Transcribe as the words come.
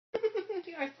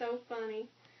are so funny.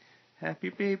 Happy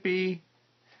baby.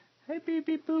 Hey,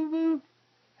 baby boo-boo.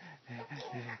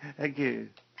 Good.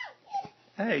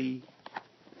 Hey.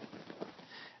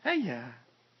 Hiya.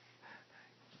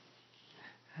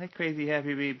 Hi, crazy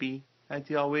happy baby. Aren't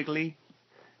you all wiggly?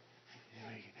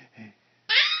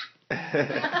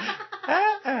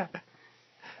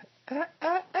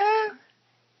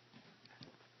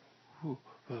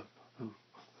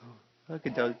 Look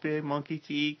at those big monkey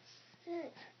cheeks.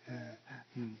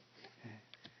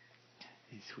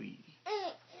 He's sweet.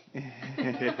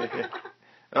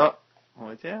 Oh,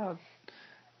 watch out.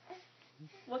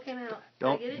 What came out?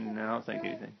 Don't. Did I get it? No, I don't think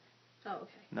anything. Oh,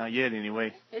 okay. Not yet,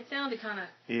 anyway. It sounded kind of...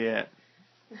 Yeah.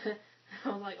 I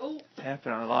was like, oh. It's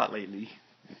happened a lot lately.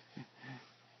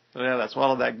 Well, I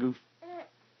swallowed that goof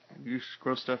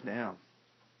gross stuff down.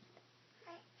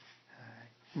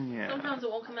 Yeah. Sometimes it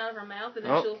won't come out of her mouth, and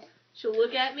then she'll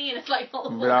look at me, and it's like all the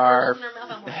holes in her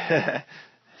mouth. I'm like,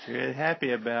 she's really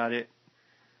happy about it.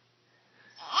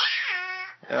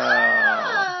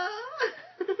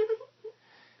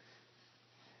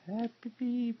 Happy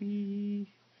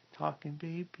baby. Talking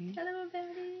baby. Hello,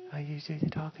 baby. Are you the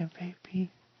talking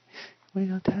baby?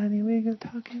 Wiggle, tiny wiggle,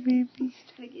 talking baby.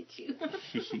 Trying to get you.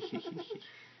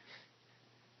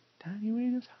 Tiny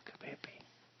wiggle, talking baby.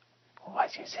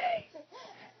 What'd you say?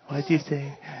 What'd you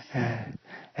say?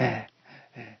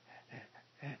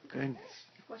 Goodness.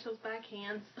 Watch those back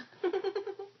hands.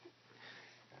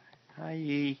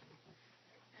 Hi.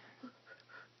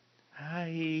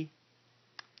 Hi.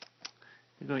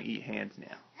 We're going to eat hands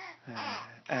now.